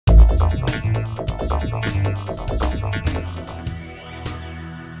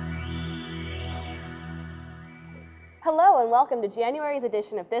Hello and welcome to January's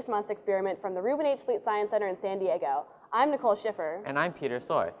edition of this month's experiment from the Reuben H. Fleet Science Center in San Diego. I'm Nicole Schiffer. And I'm Peter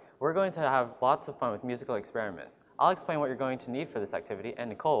Soy. We're going to have lots of fun with musical experiments. I'll explain what you're going to need for this activity,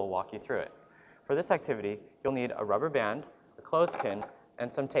 and Nicole will walk you through it. For this activity, you'll need a rubber band, a clothespin,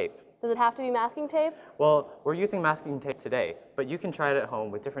 and some tape. Does it have to be masking tape? Well, we're using masking tape today, but you can try it at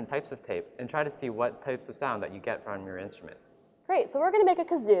home with different types of tape and try to see what types of sound that you get from your instrument. Great, so we're going to make a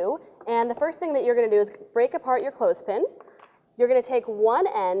kazoo, and the first thing that you're going to do is break apart your clothespin. You're going to take one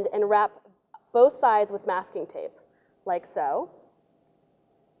end and wrap both sides with masking tape, like so.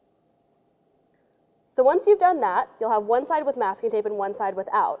 So once you've done that, you'll have one side with masking tape and one side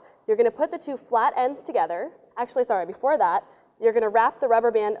without. You're going to put the two flat ends together. Actually, sorry, before that, you're going to wrap the rubber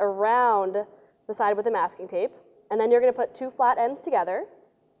band around the side with the masking tape, and then you're going to put two flat ends together.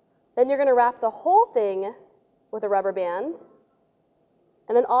 Then you're going to wrap the whole thing with a rubber band,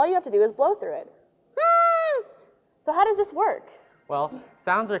 and then all you have to do is blow through it. So how does this work? Well,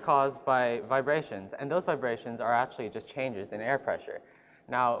 sounds are caused by vibrations, and those vibrations are actually just changes in air pressure.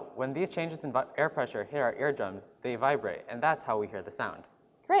 Now, when these changes in air pressure hit our eardrums, they vibrate, and that's how we hear the sound.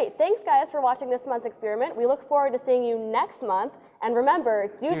 Great. Thanks, guys, for watching this month's experiment. We look forward to seeing you next month. And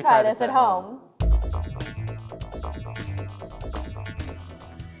remember, do try this at home.